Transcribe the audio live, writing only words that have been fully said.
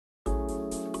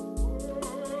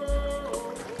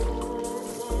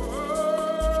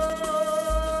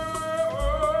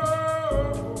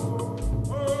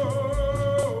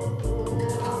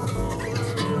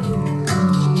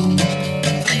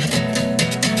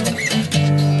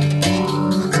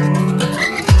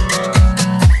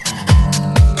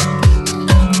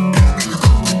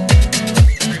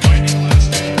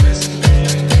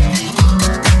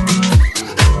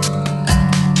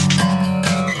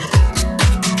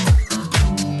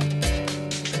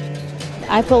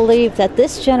I believe that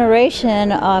this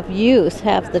generation of youth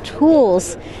have the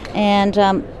tools and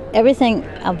everything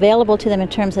available to them in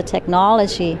terms of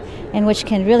technology, in which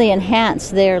can really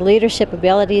enhance their leadership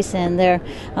abilities and their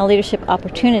leadership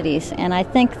opportunities. And I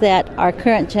think that our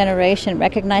current generation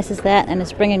recognizes that and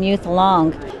is bringing youth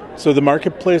along. So the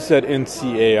marketplace at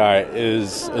NCAI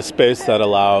is a space that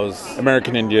allows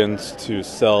American Indians to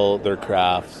sell their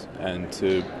crafts and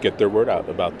to get their word out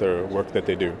about their work that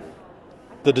they do.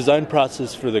 The design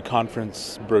process for the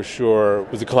conference brochure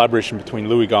was a collaboration between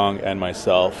Louis Gong and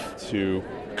myself to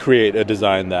create a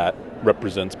design that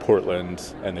represents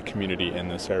Portland and the community in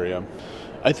this area.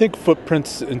 I think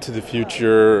footprints into the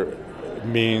future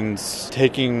means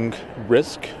taking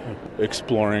risk,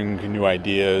 exploring new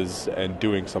ideas, and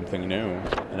doing something new.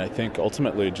 And I think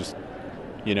ultimately just,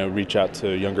 reach out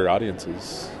to younger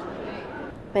audiences.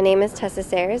 My name is Tessa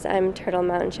Sayers. I'm Turtle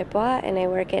Mountain Chippewa, and I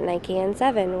work at Nike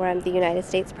N7, where I'm the United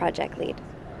States project lead.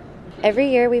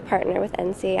 Every year we partner with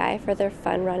NCAI for their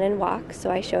fun run and walk, so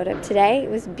I showed up today. It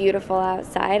was beautiful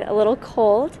outside, a little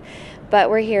cold, but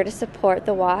we're here to support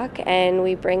the walk, and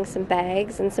we bring some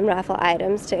bags and some raffle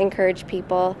items to encourage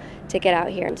people to get out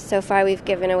here. And so far we've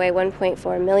given away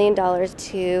 $1.4 million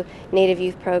to Native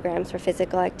youth programs for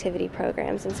physical activity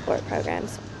programs and sport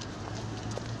programs.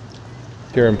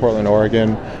 Here in Portland,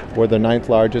 Oregon, we're the 9th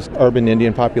largest urban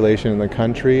Indian population in the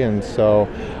country, and so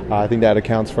I think that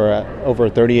accounts for over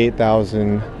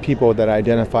 38,000 people that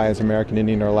identify as American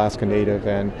Indian or Alaska Native,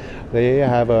 and they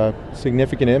have a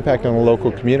significant impact on the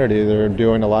local community. They're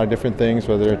doing a lot of different things,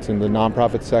 whether it's in the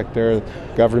nonprofit sector,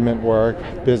 government work,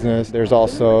 business. There's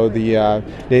also the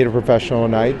Native Professional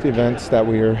Night events that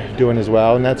we are doing as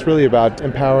well, and that's really about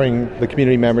empowering the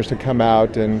community members to come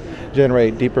out and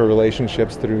generate deeper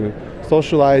relationships through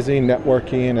socializing,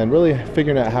 networking, and really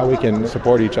figuring out how we can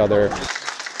support each other.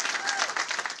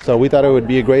 So we thought it would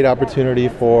be a great opportunity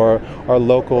for our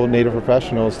local Native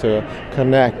professionals to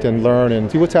connect and learn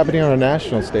and see what's happening on a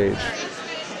national stage.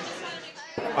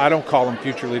 I don't call them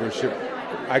future leadership.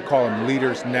 I call them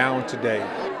leaders now and today.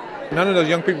 None of those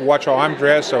young people watch how I'm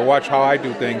dressed or watch how I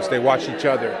do things. They watch each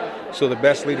other. So the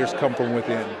best leaders come from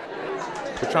within.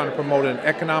 We're trying to promote an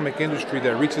economic industry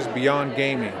that reaches beyond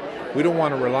gaming. We don't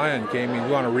want to rely on gaming,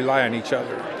 we want to rely on each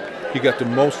other. You got the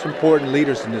most important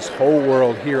leaders in this whole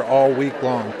world here all week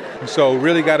long. And so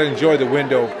really got to enjoy the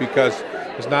window, because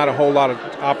there's not a whole lot of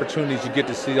opportunities. You get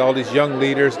to see all these young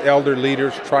leaders, elder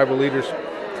leaders, tribal leaders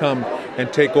come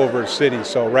and take over a city.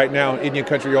 So right now, Indian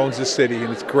Country owns this city,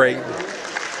 and it's great.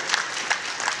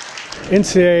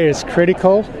 NCAI is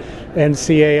critical.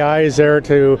 NCAI is there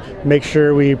to make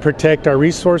sure we protect our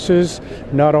resources,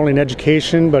 not only in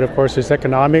education, but of course there's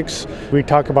economics. We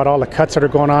talk about all the cuts that are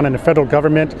going on in the federal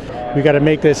government. We got to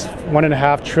make this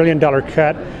 $1.5 trillion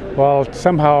cut. Well,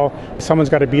 somehow someone's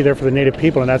got to be there for the Native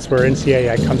people, and that's where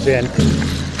NCAI comes in.